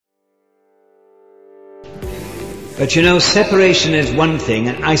But you know, separation is one thing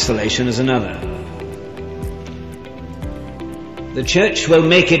and isolation is another. The church will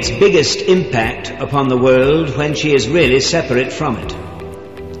make its biggest impact upon the world when she is really separate from it,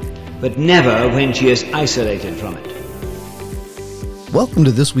 but never when she is isolated from it. Welcome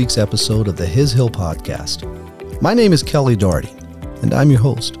to this week's episode of the His Hill Podcast. My name is Kelly Doherty, and I'm your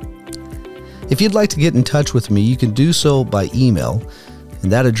host. If you'd like to get in touch with me, you can do so by email,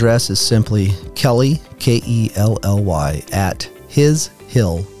 and that address is simply Kelly, Kelly, at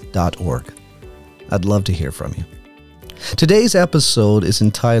hishill.org. I'd love to hear from you. Today's episode is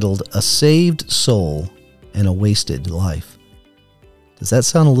entitled A Saved Soul and a Wasted Life. Does that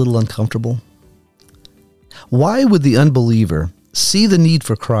sound a little uncomfortable? Why would the unbeliever see the need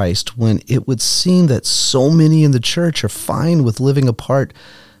for Christ when it would seem that so many in the church are fine with living apart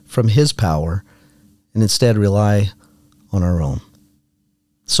from His power and instead rely on our own?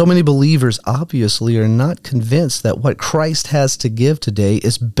 So many believers obviously are not convinced that what Christ has to give today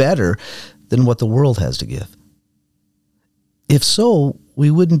is better than what the world has to give. If so, we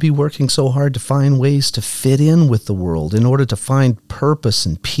wouldn't be working so hard to find ways to fit in with the world in order to find purpose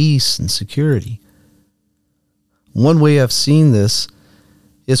and peace and security. One way I've seen this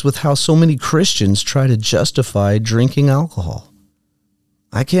is with how so many Christians try to justify drinking alcohol.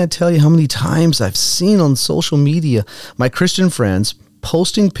 I can't tell you how many times I've seen on social media my Christian friends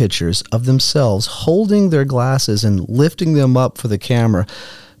posting pictures of themselves holding their glasses and lifting them up for the camera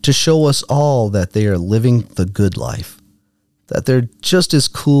to show us all that they are living the good life, that they're just as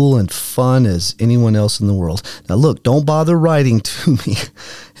cool and fun as anyone else in the world. Now look, don't bother writing to me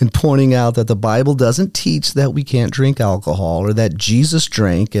and pointing out that the Bible doesn't teach that we can't drink alcohol or that Jesus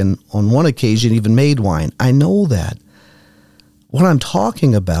drank and on one occasion even made wine. I know that. What I'm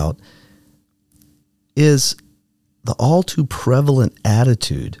talking about is the all too prevalent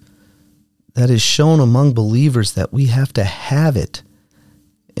attitude that is shown among believers that we have to have it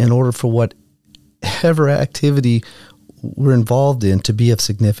in order for whatever activity we're involved in to be of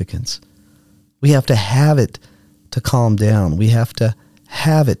significance. We have to have it to calm down. We have to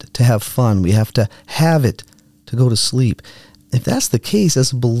have it to have fun. We have to have it to go to sleep. If that's the case,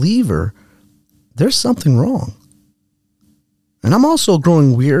 as a believer, there's something wrong. And I'm also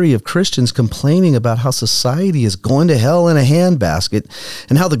growing weary of Christians complaining about how society is going to hell in a handbasket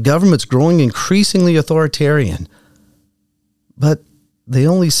and how the government's growing increasingly authoritarian. But they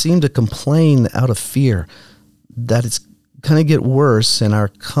only seem to complain out of fear that it's going to get worse and our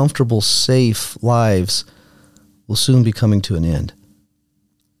comfortable, safe lives will soon be coming to an end.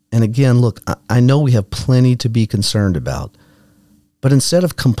 And again, look, I know we have plenty to be concerned about, but instead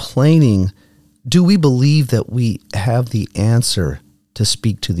of complaining, do we believe that we have the answer to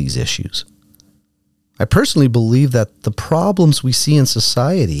speak to these issues? I personally believe that the problems we see in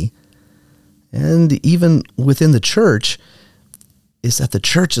society and even within the church is that the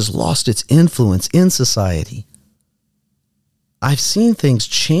church has lost its influence in society. I've seen things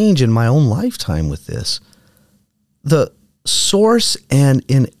change in my own lifetime with this. The source and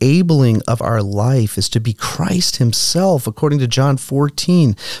enabling of our life is to be Christ Himself, according to John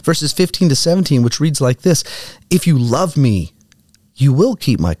 14, verses 15 to 17, which reads like this: "If you love me, you will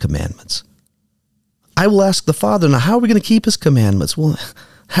keep my commandments. I will ask the Father." Now, how are we going to keep His commandments? Well,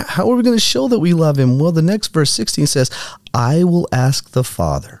 how are we going to show that we love Him? Well, the next verse 16 says, "I will ask the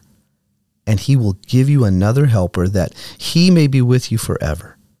Father, and He will give you another helper that He may be with you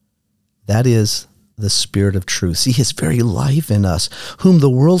forever. That is the Spirit of truth." See, His very life in us, whom the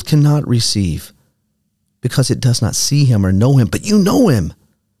world cannot receive because it does not see Him or know Him, but you know Him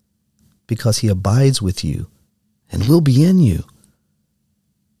because He abides with you and will be in you.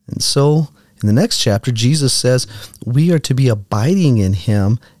 And so in the next chapter, Jesus says we are to be abiding in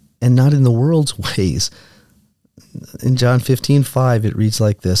Him and not in the world's ways. In John 15:5, it reads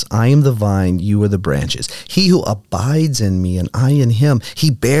like this: "I am the vine, you are the branches. He who abides in me and I in him, he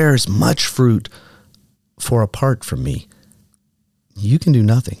bears much fruit, for apart from me, you can do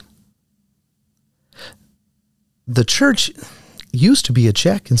nothing." The church used to be a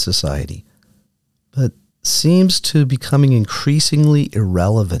check in society, but seems to becoming increasingly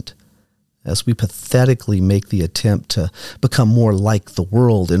irrelevant as we pathetically make the attempt to become more like the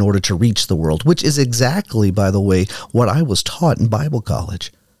world in order to reach the world, which is exactly, by the way, what I was taught in Bible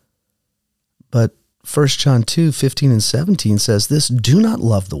college. But 1 John 2:15 and 17 says this: "Do not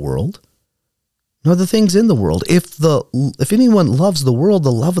love the world, nor the things in the world. If anyone loves the world,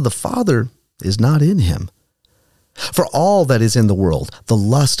 the love of the Father is not in him. For all that is in the world, the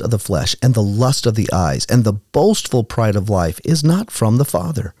lust of the flesh and the lust of the eyes and the boastful pride of life is not from the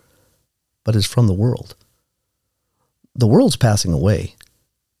Father, but is from the world. The world's passing away,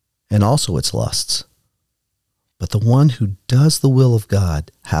 and also its lusts. but the one who does the will of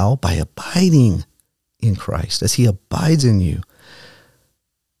God. How? By abiding in Christ. As he abides in you,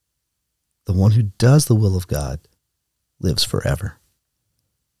 the one who does the will of God lives forever.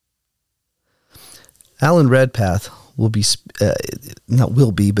 Alan Redpath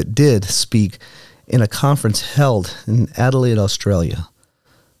did speak in a conference held in Adelaide, Australia.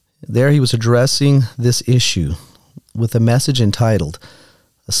 There he was addressing this issue with a message entitled,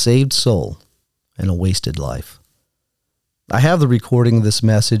 "A Saved Soul and a Wasted Life." I have the recording of this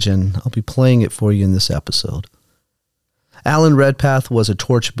message, and I'll be playing it for you in this episode. Alan Redpath was a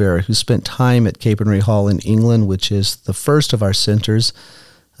torchbearer who spent time at Capernwray Hall in England, which is the first of our centers,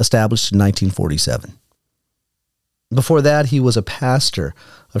 established in 1947. Before that, he was a pastor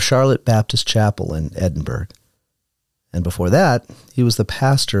of Charlotte Baptist Chapel in Edinburgh. And before that, he was the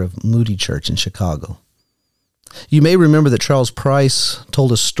pastor of Moody Church in Chicago. You may remember that Charles Price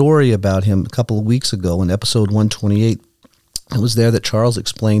told a story about him a couple of weeks ago in episode 128. It was there that Charles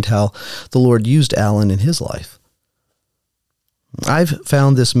explained how the Lord used Alan in his life. I've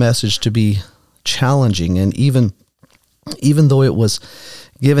found this message to be challenging, and even though it was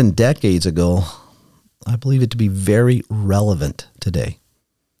given decades ago, I believe it to be very relevant today.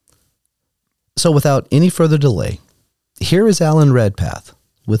 So without any further delay, here is Alan Redpath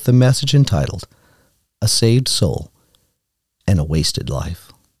with the message entitled, "A Saved Soul and a Wasted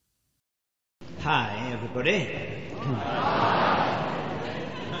Life." Hi, everybody.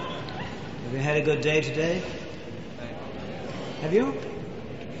 Have you had a good day today? Have you?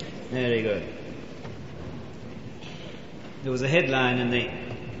 Very good. There was a headline in the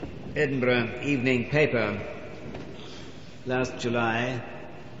Edinburgh evening paper last July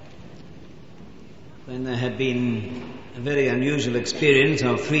when there had been a very unusual experience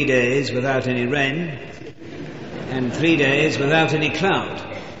of 3 days without any rain and 3 days without any cloud.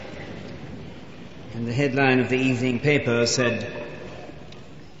 And the headline of the evening paper said,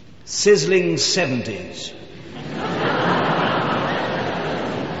 "Sizzling 70s.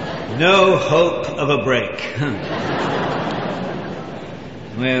 No hope of a break."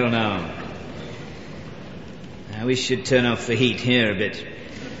 Well, now, I wish you'd turn off the heat here a bit.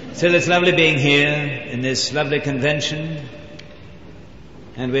 Still, it's lovely being here in this lovely convention,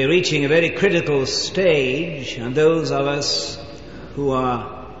 and we're reaching a very critical stage, and those of us who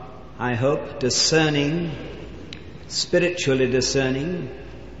are, I hope, discerning, spiritually discerning,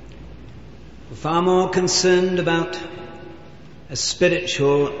 are far more concerned about a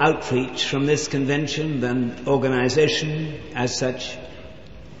spiritual outreach from this convention than organization as such,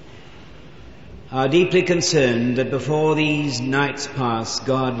 are deeply concerned that before these nights pass,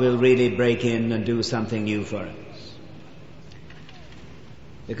 God will really break in and do something new for us.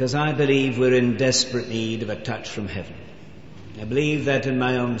 Because I believe we're in desperate need of a touch from heaven. I believe that in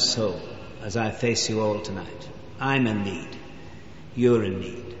my own soul, as I face you all tonight. I'm in need. You're in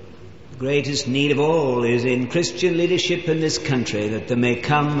need. The greatest need of all is in Christian leadership in this country, that there may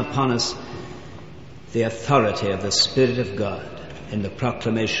come upon us the authority of the Spirit of God in the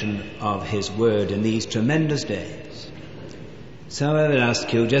proclamation of His Word in these tremendous days. So I would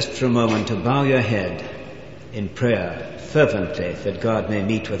ask you just for a moment to bow your head in prayer fervently that God may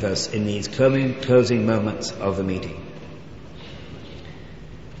meet with us in these closing moments of the meeting.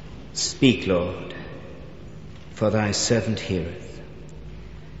 Speak, Lord, for thy servant heareth.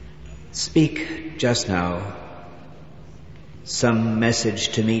 Speak just now some message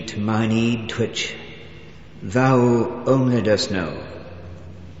to meet my need, which thou only dost know.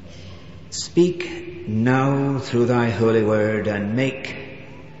 Speak now through thy holy word and make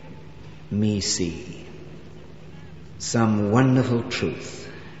me see some wonderful truth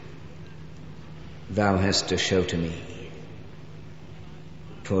thou hast to show to me.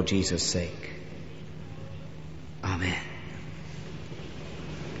 For Jesus' sake. Amen.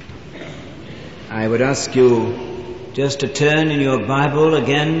 I would ask you just to turn in your Bible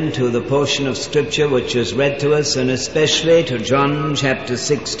again to the portion of Scripture which is read to us, and especially to John chapter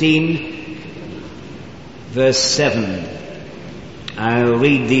 16, verse 7. I'll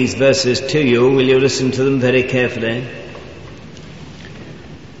read these verses to you. Will you listen to them very carefully?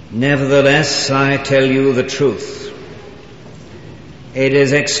 Nevertheless, I tell you the truth. It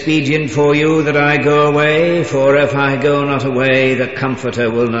is expedient for you that I go away, for if I go not away, the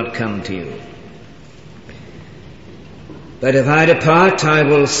Comforter will not come to you. But if I depart, I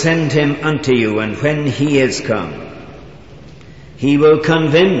will send him unto you, and when he is come, he will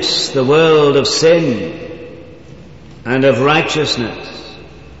convince the world of sin, and of righteousness,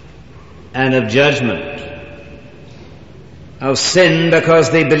 and of judgment. Of sin,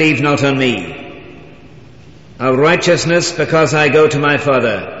 because they believe not on me. Of righteousness, because I go to my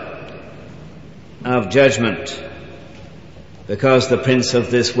Father. Of judgment, because the prince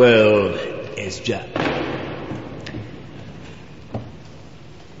of this world is judged.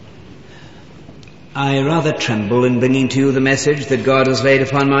 I rather tremble in bringing to you the message that God has laid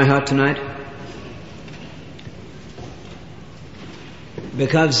upon my heart tonight,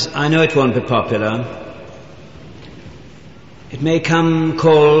 because I know it won't be popular. It may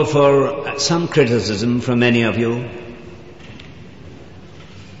call for some criticism from many of you,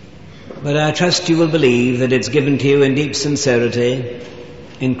 but I trust you will believe that it's given to you in deep sincerity,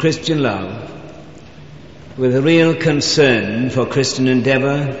 in Christian love, with a real concern for Christian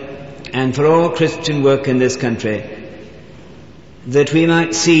endeavour and for all Christian work in this country, that we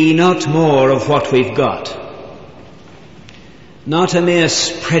might see not more of what we've got, not a mere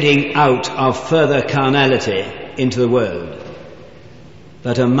spreading out of further carnality into the world,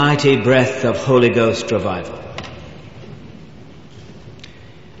 but a mighty breath of Holy Ghost revival.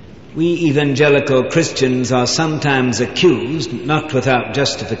 We evangelical Christians are sometimes accused, not without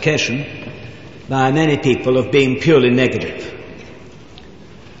justification, by many people of being purely negative,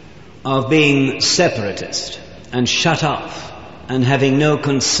 of being separatist and shut off and having no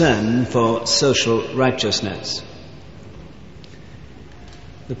concern for social righteousness.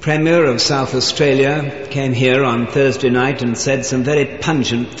 The Premier of South Australia came here on Thursday night and said some very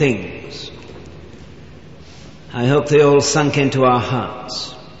pungent things. I hope they all sunk into our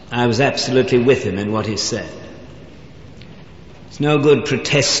hearts. I was absolutely with him in what he said. It's no good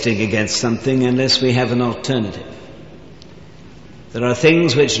protesting against something unless we have an alternative. There are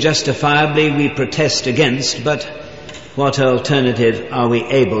things which justifiably we protest against, but what alternative are we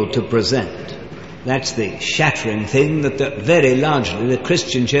able to present? That's the shattering thing, that very largely the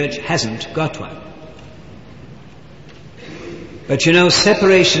Christian church hasn't got one. But you know,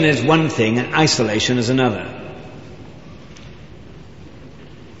 separation is one thing and isolation is another.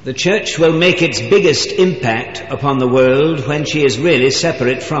 The church will make its biggest impact upon the world when she is really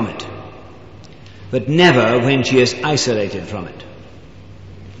separate from it, but never when she is isolated from it.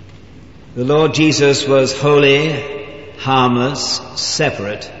 The Lord Jesus was holy, harmless,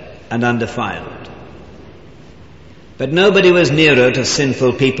 separate, and undefiled. But nobody was nearer to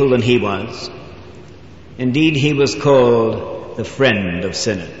sinful people than he was. Indeed, he was called the friend of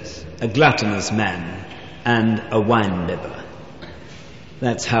sinners, a gluttonous man, and a wine-bibber.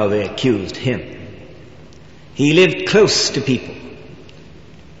 That's how they accused him. He lived close to people.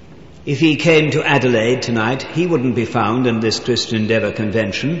 If he came to Adelaide tonight, he wouldn't be found in this Christian Endeavour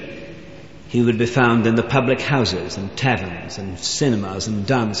convention. He would be found in the public houses and taverns and cinemas and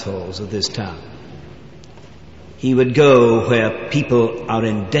dance halls of this town. He would go where people are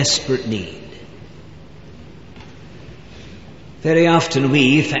in desperate need. Very often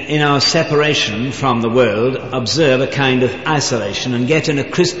we, in our separation from the world, observe a kind of isolation and get in a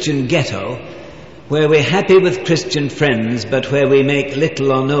Christian ghetto where we're happy with Christian friends, but where we make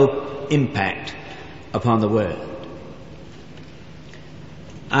little or no impact upon the world.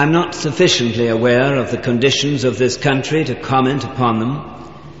 I'm not sufficiently aware of the conditions of this country to comment upon them,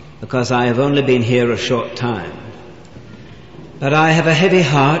 because I have only been here a short time. But I have a heavy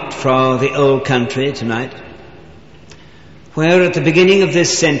heart for the old country tonight, where at the beginning of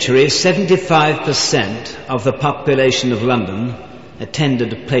this century 75% of the population of London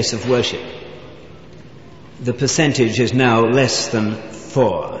attended a place of worship. The percentage is now less than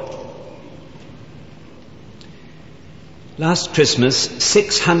 4. Last Christmas,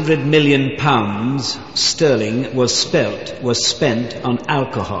 £600 million sterling was spent on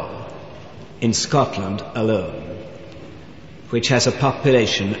alcohol in Scotland alone, which has a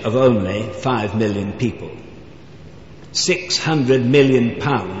population of only 5 million people. £600 million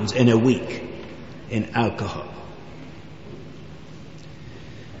in a week in alcohol.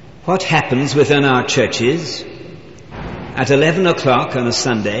 What happens within our churches at 11 o'clock on a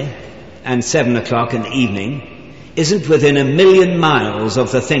Sunday and 7 o'clock in the evening isn't within 1 million miles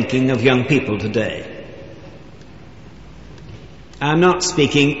of the thinking of young people today. I'm not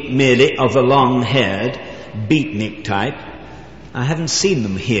speaking merely of the long-haired, beatnik type. I haven't seen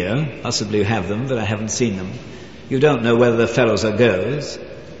them here. Possibly you have them, but I haven't seen them. You don't know whether the fellows are girls.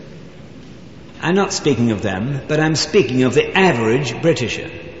 I'm not speaking of them, but I'm speaking of the average Britisher,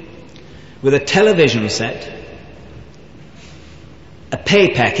 with a television set, a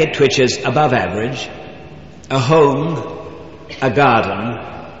pay packet which is above average, a home, a garden,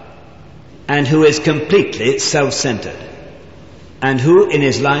 and who is completely self-centered, and who in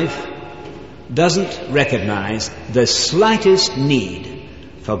his life doesn't recognize the slightest need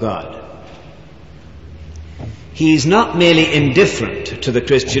for God. He's not merely indifferent to the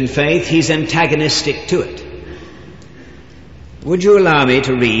Christian faith, he's antagonistic to it. Would you allow me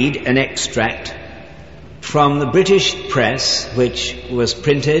to read an extract from the British press, which was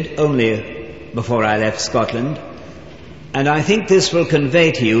printed only before I left Scotland, and I think this will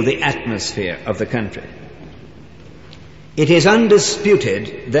convey to you the atmosphere of the country. It is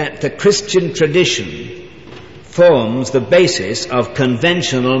undisputed that the Christian tradition forms the basis of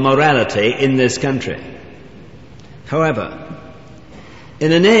conventional morality in this country. However,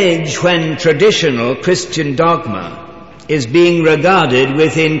 in an age when traditional Christian dogma is being regarded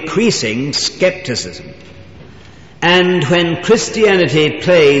with increasing skepticism, and when Christianity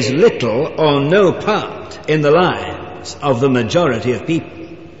plays little or no part in the lives of the majority of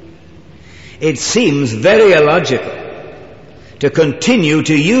people, it seems very illogical to continue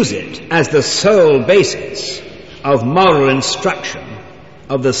to use it as the sole basis of moral instruction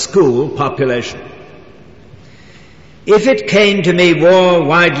of the school population. If it came to be more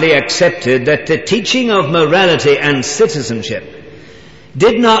widely accepted that the teaching of morality and citizenship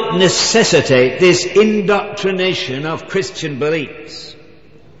did not necessitate this indoctrination of Christian beliefs,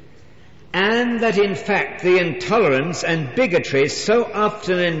 and that in fact the intolerance and bigotry so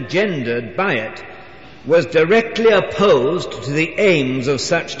often engendered by it was directly opposed to the aims of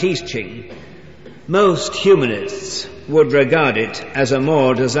such teaching, most humanists would regard it as a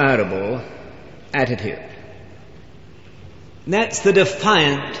more desirable attitude. That's the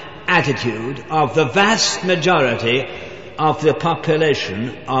defiant attitude of the vast majority of the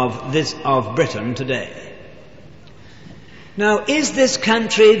population of Britain today. Now, is this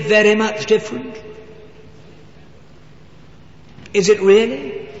country very much different? Is it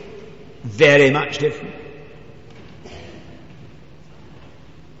really very much different?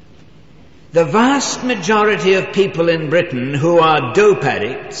 The vast majority of people in Britain who are dope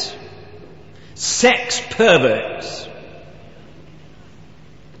addicts, sex perverts,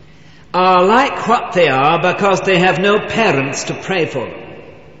 are like what they are because they have no parents to pray for them.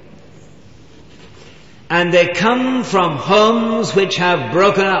 And they come from homes which have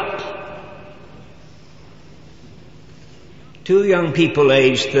broken up. 2 young people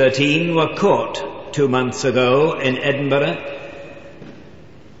aged 13 were caught 2 months ago in Edinburgh,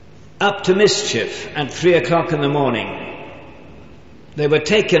 up to mischief at 3 o'clock in the morning. They were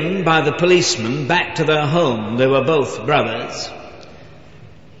taken by the policeman back to their home. They were both brothers.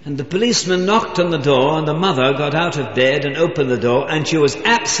 And the policeman knocked on the door, and the mother got out of bed and opened the door, and she was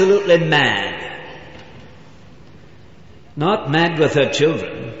absolutely mad. Not mad with her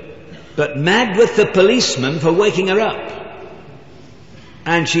children, but mad with the policeman for waking her up.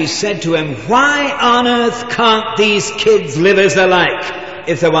 And she said to him, "Why on earth can't these kids live as they like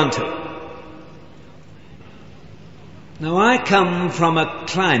if they want to?" Now, I come from a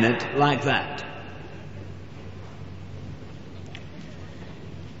climate like that.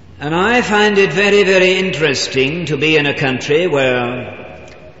 And I find it very, very interesting to be in a country where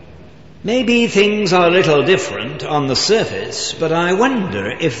maybe things are a little different on the surface, but I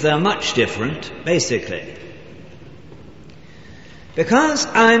wonder if they're much different basically. Because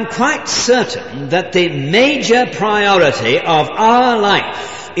I'm quite certain that the major priority of our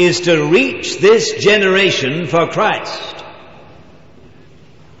life is to reach this generation for Christ.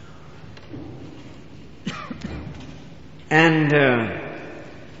 And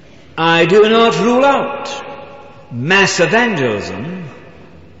I do not rule out mass evangelism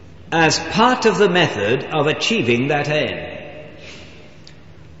as part of the method of achieving that aim.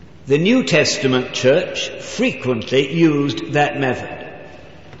 The New Testament church frequently used that method.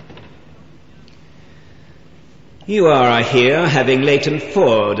 You are, I hear, having Leighton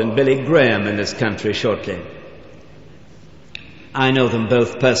Ford and Billy Graham in this country shortly. I know them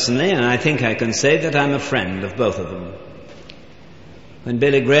both personally, and I think I can say that I'm a friend of both of them. When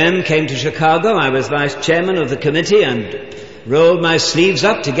Billy Graham came to Chicago, I was vice chairman of the committee and rolled my sleeves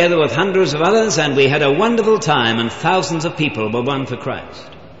up together with hundreds of others, and we had a wonderful time, and thousands of people were won for Christ.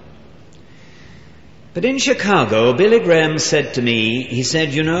 But in Chicago, Billy Graham said to me, he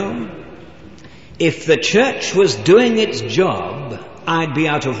said, "You know, if the church was doing its job, I'd be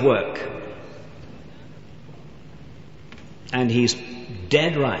out of work." And he's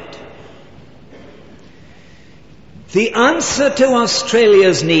dead right. The answer to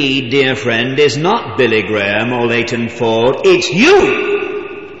Australia's need, dear friend, is not Billy Graham or Leighton Ford. It's you.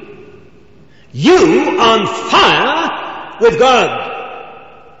 You on fire with God.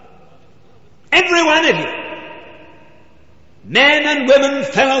 Every one of you. Men and women,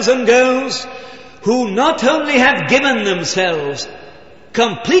 fellows and girls, who not only have given themselves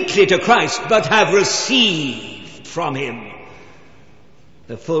completely to Christ, but have received from Him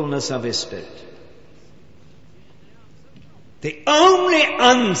the fullness of His Spirit. The only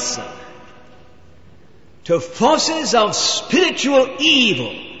answer to forces of spiritual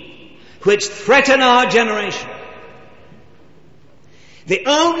evil which threaten our generation. The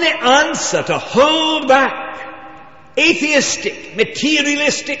only answer to hold back atheistic,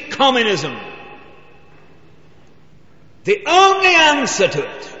 materialistic communism, the only answer to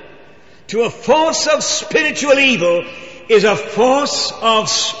it, to a force of spiritual evil, is a force of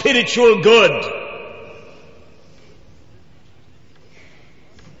spiritual good.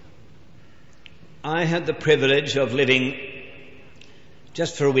 I had the privilege of living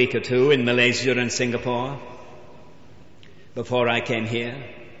just for a week or two in Malaysia and Singapore before I came here.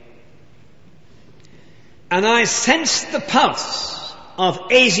 And I sensed the pulse of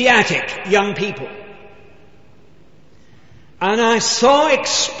Asiatic young people. And I saw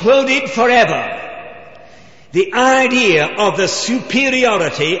exploded forever the idea of the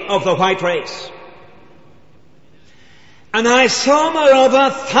superiority of the white race. And I saw, moreover,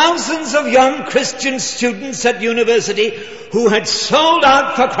 thousands of young Christian students at university who had sold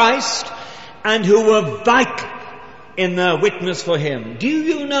out for Christ and who were vital in their witness for Him. Do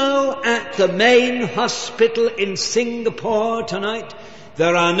you know, at the main hospital in Singapore tonight,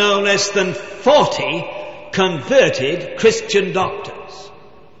 there are no less than 40 converted Christian doctors.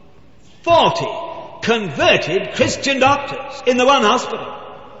 40 converted Christian doctors in the one hospital.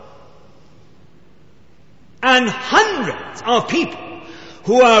 And hundreds of people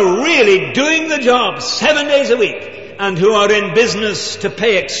who are really doing the job 7 days a week and who are in business to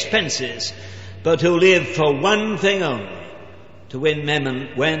pay expenses, but who live for one thing only, to win men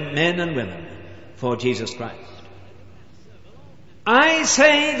and women for Jesus Christ. I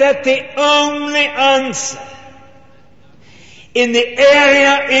say that the only answer in the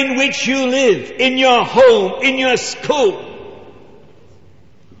area in which you live, in your home, in your school,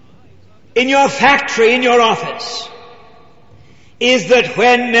 in your factory, in your office, is that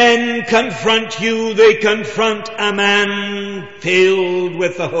when men confront you, they confront a man filled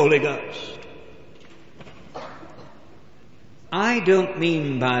with the Holy Ghost. I don't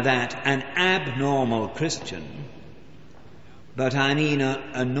mean by that an abnormal Christian, but I mean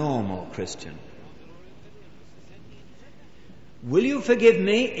a normal Christian. Will you forgive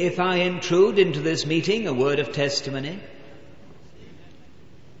me if I intrude into this meeting a word of testimony?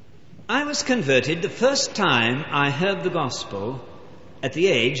 I was converted the first time I heard the gospel at the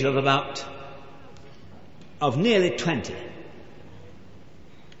age of nearly 20.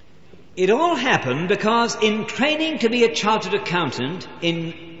 It all happened because in training to be a chartered accountant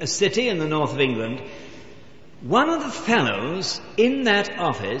in a city in the north of England, one of the fellows in that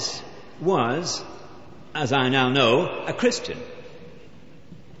office was, as I now know, a Christian.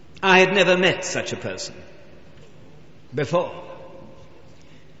 I had never met such a person before.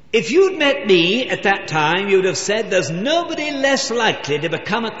 If you'd met me at that time, you'd have said there's nobody less likely to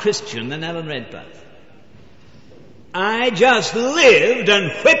become a Christian than Alan Redpath. I just lived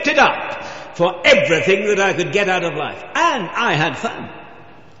and whipped it up for everything that I could get out of life. And I had fun.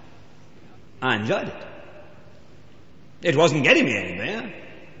 I enjoyed it. It wasn't getting me anywhere,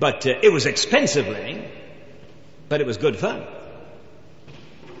 but it was expensive living, but it was good fun.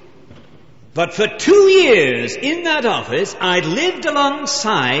 But for 2 years in that office, I'd lived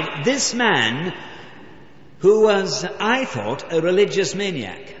alongside this man who was, I thought, a religious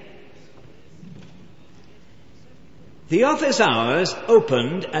maniac. The office hours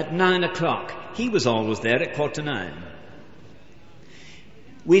opened at 9 o'clock. He was always there at 8:45.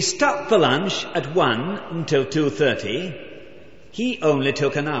 We stopped for lunch at 1 until 2:30. He only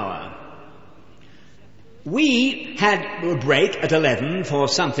took an hour. We had a break at 11 for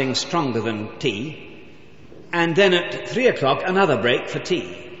something stronger than tea, and then at 3 o'clock another break for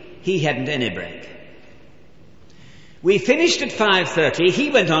tea. He hadn't any break. We finished at 5:30.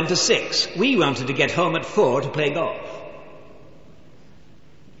 He went on to 6. We wanted to get home at 4 to play golf.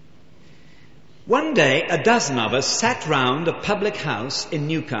 One day, a dozen of us sat round a public house in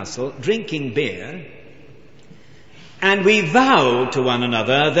Newcastle drinking beer, and we vowed to one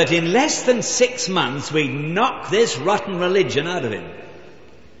another that in less than 6 months we'd knock this rotten religion out of him.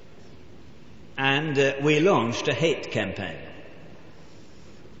 And we launched a hate campaign.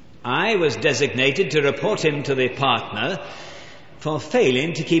 I was designated to report him to the partner for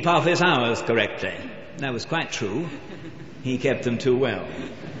failing to keep office hours correctly. That was quite true. He kept them too well.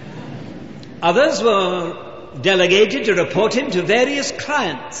 Others were delegated to report him to various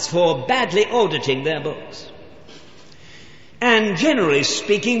clients for badly auditing their books. And generally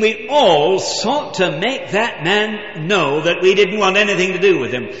speaking, we all sought to make that man know that we didn't want anything to do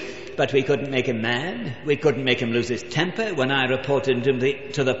with him. But we couldn't make him mad. We couldn't make him lose his temper. When I reported him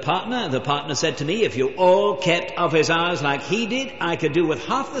to the partner said to me, if you all kept office hours like he did, I could do with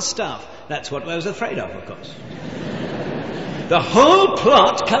half the stuff. That's what I was afraid of course. The whole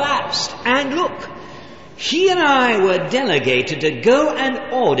plot collapsed. And look, he and I were delegated to go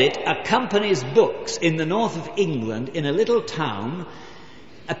and audit a company's books in the north of England in a little town.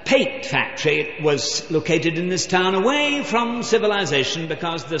 A paint factory was located in this town away from civilization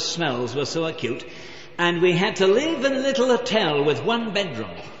because the smells were so acute. And we had to live in a little hotel with one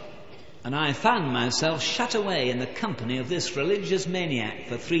bedroom. And I found myself shut away in the company of this religious maniac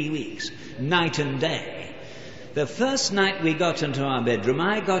for 3 weeks, night and day. The first night we got into our bedroom,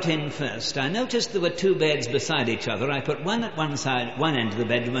 I got in first. I noticed there were 2 beds beside each other. I put one at one side, one end of the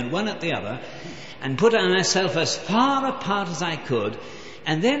bedroom, and one at the other, and put myself as far apart as I could.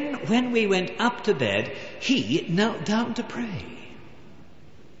 And then when we went up to bed, he knelt down to pray.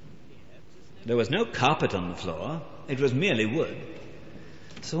 There was no carpet on the floor. It was merely wood.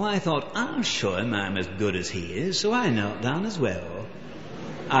 So I thought, I'll show him I'm as good as he is, so I knelt down as well.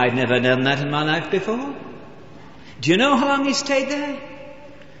 I'd never done that in my life before. Do you know how long he stayed there?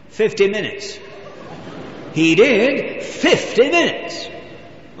 50 minutes. He did 50 minutes.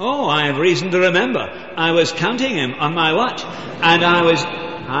 Oh, I have reason to remember. I was counting him on my watch, and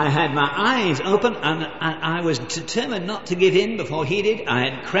I had my eyes open, and I was determined not to give in before he did. I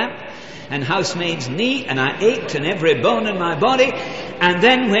had cramp and housemaid's knee, and I ached in every bone in my body. And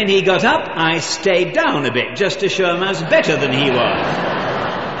then when he got up, I stayed down a bit just to show him I was better than he was.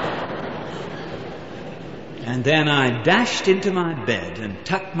 And then I dashed into my bed and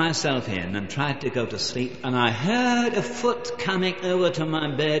tucked myself in and tried to go to sleep. And I heard a foot coming over to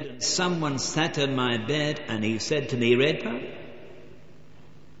my bed, and someone sat on my bed, and he said to me, "Redpath?"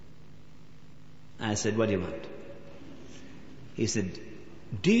 I said, "What do you want?" He said,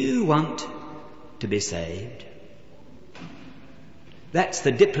 "Do you want to be saved?" That's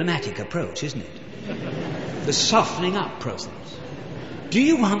the diplomatic approach, isn't it? The softening up process. Do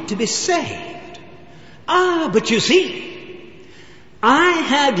you want to be saved? Ah, but you see, I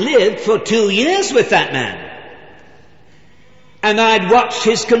had lived for 2 years with that man. And I'd watched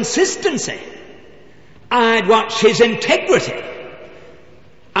his consistency. I'd watched his integrity.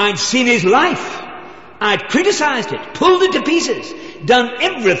 I'd seen his life. I'd criticized it, pulled it to pieces, done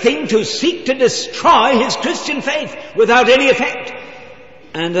everything to seek to destroy his Christian faith without any effect.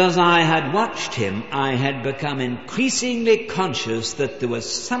 And as I had watched him, I had become increasingly conscious that there was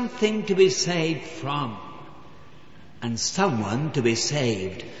something to be saved from, and someone to be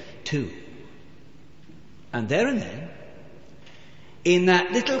saved to. And there and then, in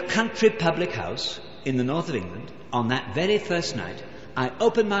that little country public house in the north of England, on that very first night, I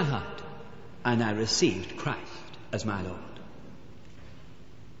opened my heart and I received Christ as my Lord.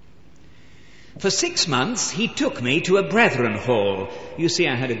 For 6 months, he took me to a brethren hall. You see,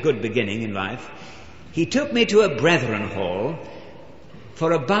 I had a good beginning in life. He took me to a brethren hall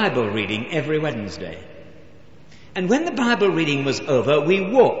for a Bible reading every Wednesday. And when the Bible reading was over, we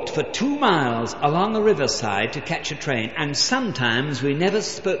walked for 2 miles along a riverside to catch a train. And sometimes we never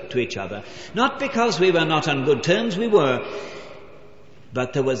spoke to each other. Not because we were not on good terms, we were.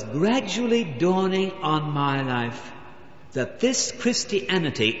 But there was gradually dawning on my life that this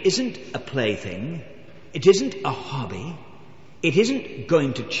Christianity isn't a plaything, it isn't a hobby, it isn't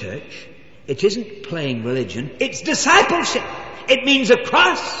going to church, it isn't playing religion, it's discipleship. It means a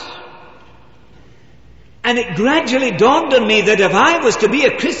cross. And it gradually dawned on me that if I was to be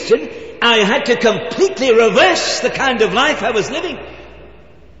a Christian, I had to completely reverse the kind of life I was living.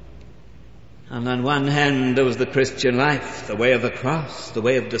 And on one hand there was the Christian life, the way of the cross, the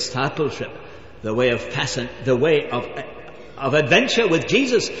way of discipleship, the way of passion, the way of adventure with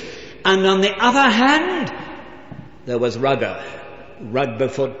Jesus. And on the other hand, there was rugby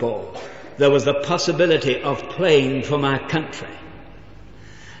football. There was the possibility of playing for my country.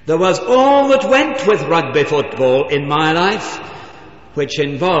 There was all that went with rugby football in my life, which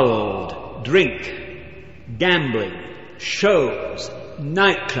involved drink, gambling, shows,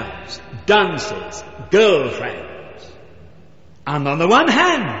 nightclubs, dances, girlfriends. And on the one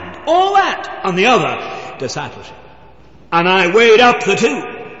hand, all that. On the other, discipleship. And I weighed up the two.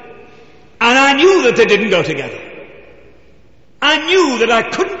 And I knew that they didn't go together. I knew that I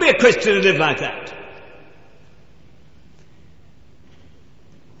couldn't be a Christian and live like that.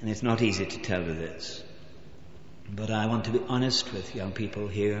 And it's not easy to tell you this, but I want to be honest with young people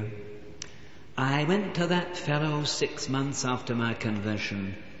here. I went to that fellow 6 months after my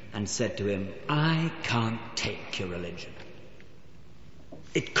conversion and said to him, "I can't take your religion.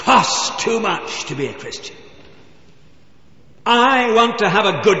 It costs too much to be a Christian. I want to have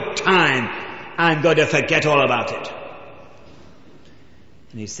a good time. I'm going to forget all about it."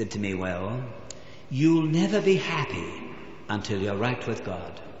 And he said to me, "Well, you'll never be happy until you're right with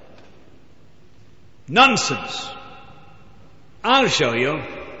God." Nonsense. I'll show you.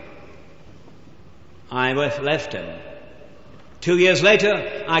 I left him. 2 years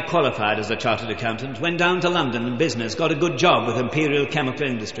later, I qualified as a chartered accountant, went down to London in business, got a good job with Imperial Chemical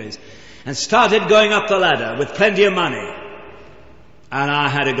Industries, and started going up the ladder with plenty of money. And I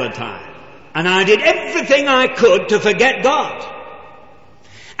had a good time. And I did everything I could to forget God.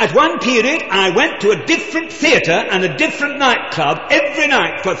 At one period, I went to a different theatre and a different nightclub every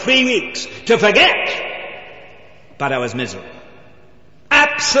night for 3 weeks to forget. But I was miserable.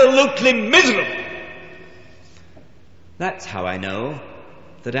 Absolutely miserable. That's how I know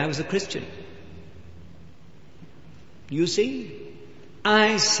that I was a Christian. You see,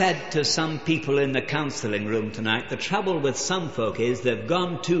 I said to some people in the counselling room tonight, the trouble with some folk is they've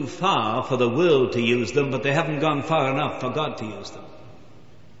gone too far for the world to use them, but they haven't gone far enough for God to use them.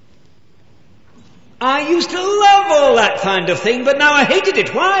 I used to love all that kind of thing, but now I hated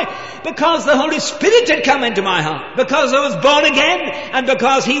it. Why? Because the Holy Spirit had come into my heart, because I was born again, and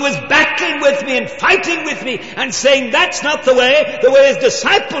because He was battling with me and fighting with me and saying, that's not the way is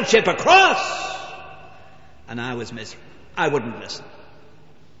discipleship, a cross. And I was miserable. I wouldn't listen.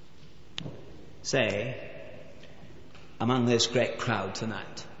 Say, among this great crowd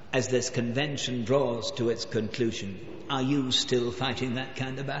tonight, as this convention draws to its conclusion, are you still fighting that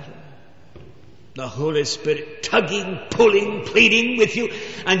kind of battle? The Holy Spirit tugging, pulling, pleading with you,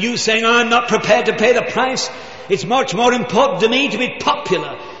 and you saying, I'm not prepared to pay the price. It's much more important to me to be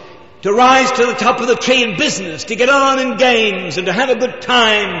popular, to rise to the top of the tree in business, to get on in games, and to have a good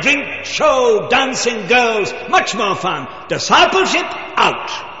time, drink, show, dancing, girls, much more fun. Discipleship, out.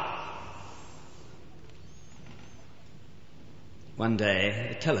 One day,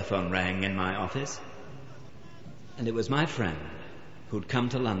 a telephone rang in my office, and it was my friend who'd come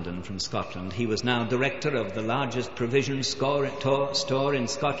to London from Scotland. He was now director of the largest provision store in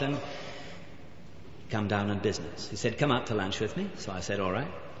Scotland. Come down on business. He said, come out to lunch with me. So I said, all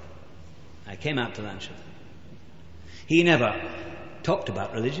right. I came out to lunch with him. He never talked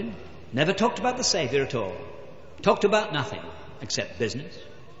about religion, never talked about the Saviour at all. Talked about nothing except business.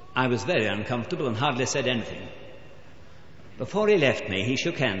 I was very uncomfortable and hardly said anything. Before he left me, he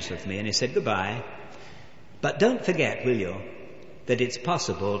shook hands with me and he said, goodbye. But don't forget, will you, that it's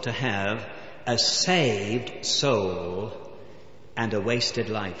possible to have a saved soul and a wasted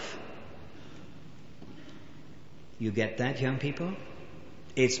life. You get that, young people?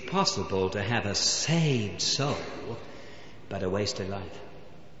 It's possible to have a saved soul, but a wasted life.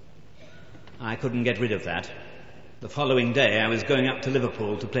 I couldn't get rid of that. The following day I was going up to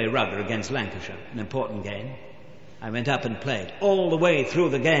Liverpool to play rugby against Lancashire, an important game. I went up and played. All the way through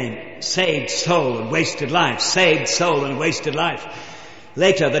the game, saved soul and wasted life, saved soul and wasted life.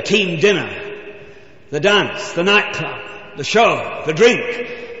 Later, the team dinner, the dance, the nightclub, the show, the drink.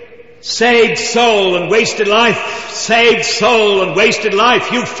 Saved soul and wasted life, saved soul and wasted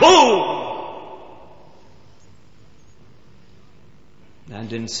life, you fool!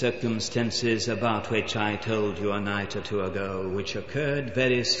 And in circumstances about which I told you a night or two ago, which occurred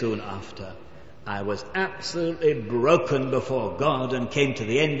very soon after, I was absolutely broken before God and came to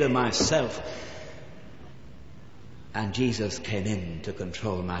the end of myself. And Jesus came in to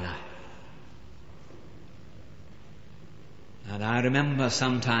control my life. And I remember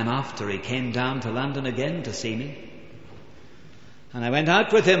some time after he came down to London again to see me. And I went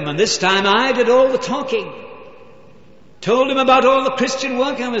out with him, and this time I did all the talking. Told him about all the Christian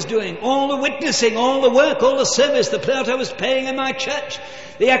work I was doing, all the witnessing, all the work, all the service, the part I was paying in my church,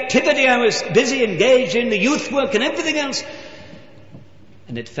 the activity I was busy engaged in, the youth work and everything else.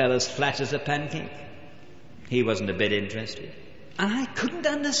 And it fell as flat as a pancake. He wasn't a bit interested. And I couldn't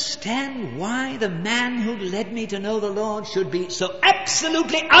understand why the man who led me to know the Lord should be so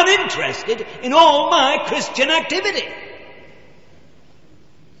absolutely uninterested in all my Christian activity.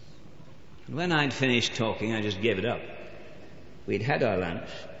 And when I'd finished talking, I just gave it up. We'd had our lunch.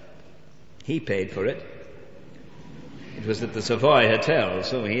 He paid for it. It was at the Savoy Hotel,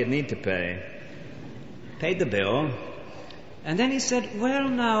 so he'd need to pay. Paid the bill. And then he said, well,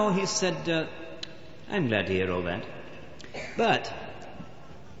 now, he said, I'm glad to hear all that. But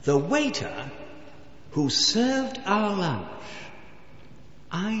the waiter who served our lunch,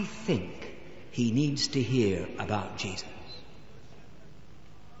 I think he needs to hear about Jesus.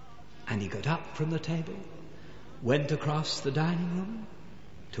 And he got up from the table, went across the dining room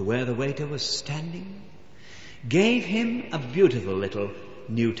to where the waiter was standing, gave him a beautiful little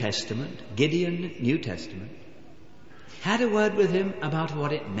New Testament, Gideon New Testament, had a word with him about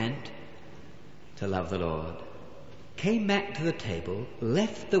what it meant to love the Lord, came back to the table,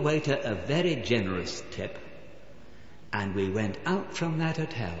 left the waiter a very generous tip, and we went out from that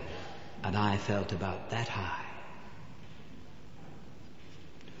hotel, and I felt about that high.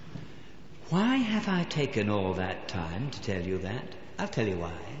 Why have I taken all that time to tell you that? I'll tell you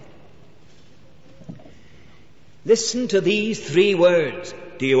why. Listen to these 3 words.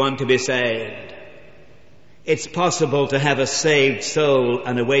 Do you want to be saved? It's possible to have a saved soul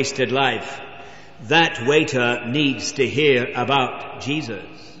and a wasted life. That waiter needs to hear about Jesus.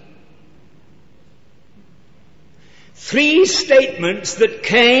 3 statements that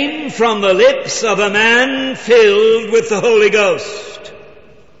came from the lips of a man filled with the Holy Ghost.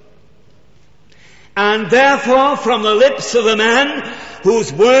 And therefore from the lips of a man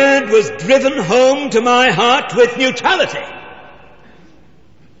whose word was driven home to my heart with neutrality,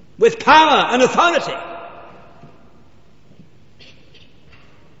 with power and authority.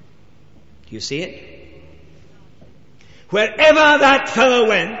 Do you see it? Wherever that fellow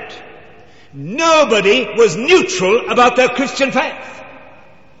went, nobody was neutral about their Christian faith.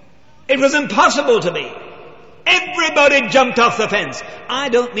 It was impossible to be. Everybody jumped off the fence. I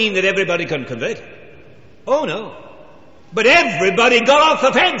don't mean that everybody couldn't convert it. Oh no. But everybody got off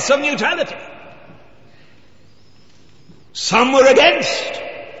the fence of neutrality. Some were against.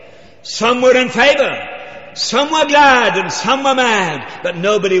 Some were in favor. Some were glad and some were mad. But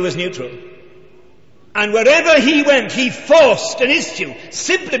nobody was neutral. And wherever he went, he forced an issue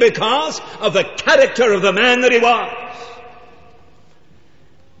simply because of the character of the man that he was.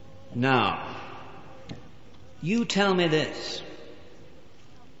 Now, you tell me this.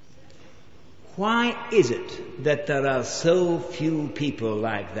 Why is it that there are so few people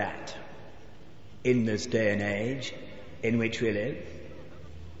like that in this day and age in which we live?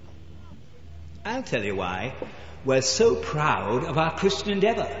 I'll tell you why. We're so proud of our Christian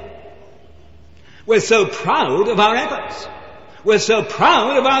endeavor. We're so proud of our efforts. We're so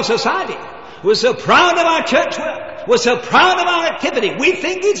proud of our society. We're so proud of our church work. We're so proud of our activity. We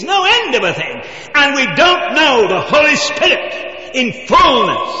think it's no end of a thing. And we don't know the Holy Spirit in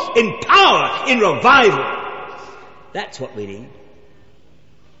fullness, in power, in revival. That's what we need.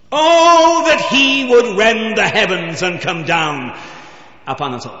 Oh, that He would rend the heavens and come down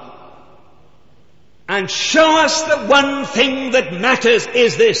upon us all. And show us that one thing that matters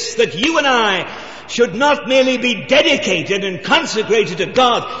is this, that you and I should not merely be dedicated and consecrated to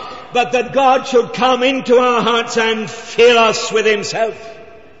God, but that God should come into our hearts and fill us with Himself.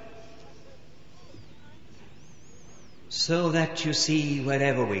 So that you see,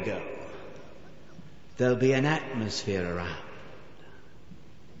 wherever we go, there'll be an atmosphere around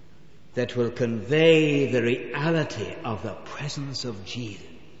that will convey the reality of the presence of Jesus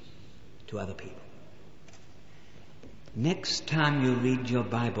to other people. Next time you read your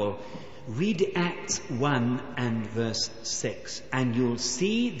Bible, read Acts 1 and verse 6, and you'll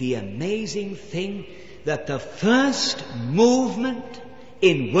see the amazing thing that the first movement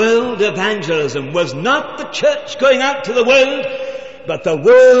in world evangelism was not the church going out to the world, but the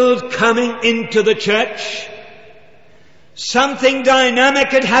world coming into the church. Something dynamic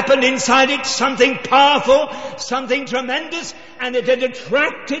had happened inside it, something powerful, something tremendous, and it had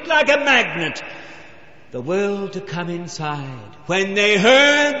attracted like a magnet the world to come inside. When they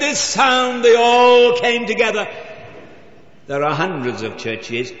heard this sound, they all came together. There are hundreds of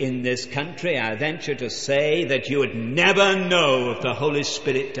churches in this country. I venture to say that you would never know if the Holy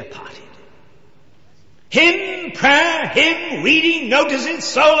Spirit departed. Hymn, prayer, hymn, reading, notices,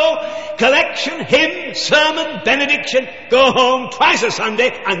 solo, collection, hymn, sermon, benediction, go home twice a Sunday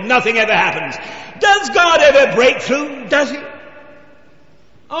and nothing ever happens. Does God ever break through? Does He?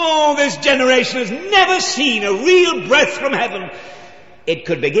 Oh, this generation has never seen a real breath from heaven. It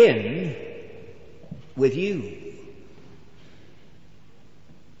could begin with you.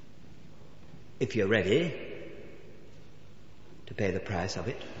 If you're ready to pay the price of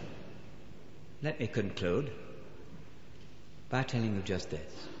it. Let me conclude by telling you just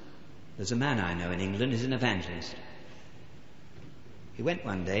this. There's a man I know in England, he's an evangelist. He went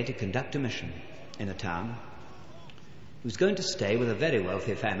one day to conduct a mission in a town. He was going to stay with a very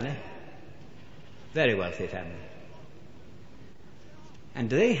wealthy family. Very wealthy family. And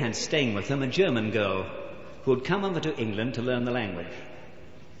they had staying with them a German girl who had come over to England to learn the language.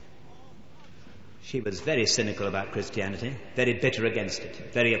 She was very cynical about Christianity, very bitter against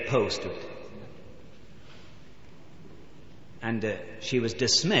it, very opposed to it. And she was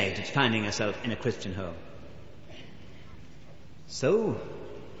dismayed at finding herself in a Christian home. So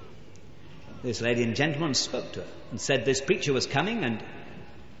this lady and gentleman spoke to her and said this preacher was coming and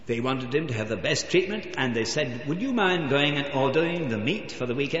they wanted him to have the best treatment, and they said, would you mind going and ordering the meat for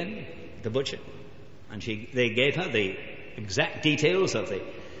the weekend? The butcher. And they gave her the exact details of the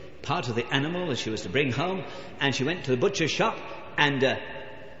part of the animal that she was to bring home, and she went to the butcher's shop and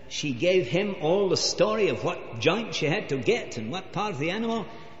she gave him all the story of what joint she had to get and what part of the animal,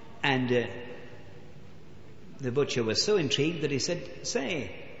 And the butcher was so intrigued that he said,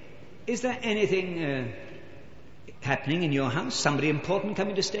 "Say, is there anything happening in your house? Somebody important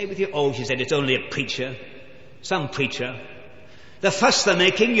coming to stay with you?" "Oh," she said, "it's only a preacher. Some preacher. The fuss they're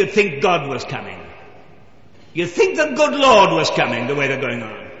making, you'd think God was coming. You'd think the good Lord was coming, the way they're going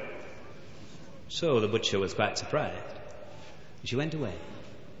on." So the butcher was quite surprised. She went away.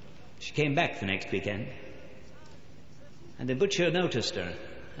 She came back the next weekend. And the butcher noticed her.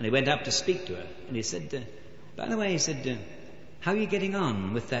 And he went up to speak to her. And he said, "By the way," he said, "how are you getting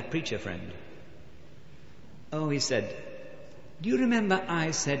on with that preacher friend?" "Oh," he said, "do you remember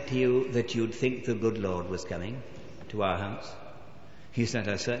I said to you that you'd think the good Lord was coming to our house?" He said,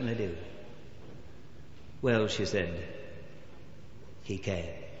 "I certainly do." "Well," she said, "he came."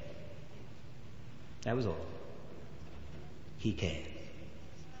 That was all. He came.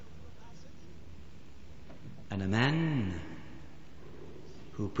 And a man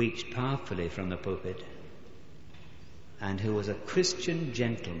who preached powerfully from the pulpit and who was a Christian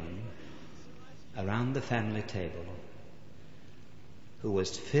gentleman around the family table, who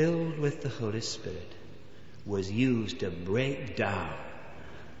was filled with the Holy Spirit, was used to break down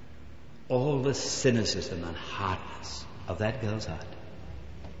all the cynicism and hardness of that girl's heart.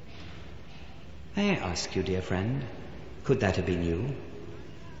 May I ask you, dear friend, could that have been you?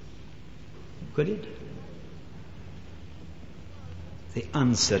 Could it? The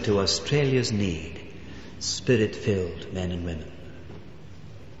answer to Australia's need, Spirit-filled men and women.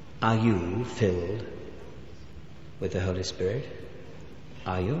 Are you filled with the Holy Spirit?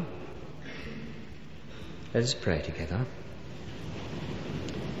 Are you? Let us pray together.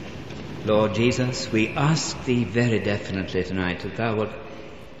 Lord Jesus, we ask Thee very definitely tonight that Thou wilt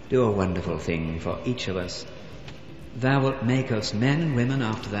do a wonderful thing for each of us. Thou wilt make us men and women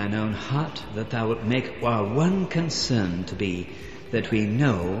after Thine own heart, that Thou wilt make our one concern to be that we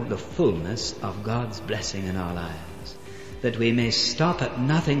know the fullness of God's blessing in our lives, that we may stop at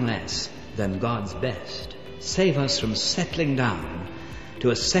nothing less than God's best. Save us from settling down to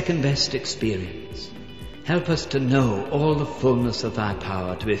a second best experience. Help us to know all the fullness of Thy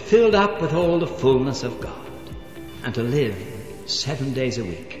power, to be filled up with all the fullness of God, and to live 7 days a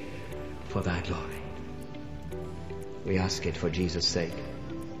week for Thy glory. We ask it for Jesus' sake.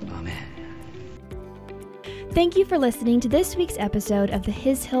 Amen. Thank you for listening to this week's episode of the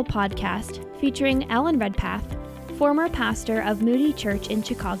His Hill Podcast, featuring Alan Redpath, former pastor of Moody Church in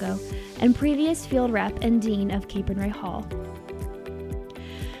Chicago and previous field rep and dean of Capernwray Hall.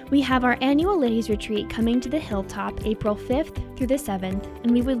 We have our annual ladies retreat coming to the Hilltop April 5th through the 7th,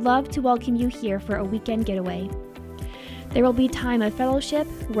 and we would love to welcome you here for a weekend getaway. There will be time of fellowship,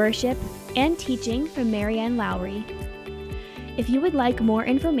 worship, and teaching from Marianne Lowry. If you would like more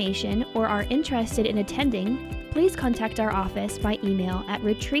information or are interested in attending, please contact our office by email at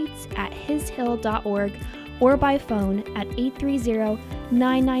retreats@hishill.org or by phone at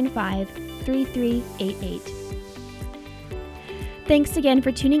 830-995-3388. Thanks again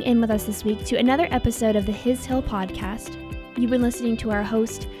for tuning in with us this week to another episode of the His Hill Podcast. You've been listening to our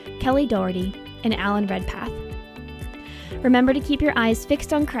host, Kelly Doherty and Alan Redpath. Remember to keep your eyes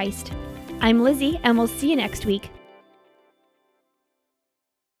fixed on Christ. I'm Lizzie, and we'll see you next week.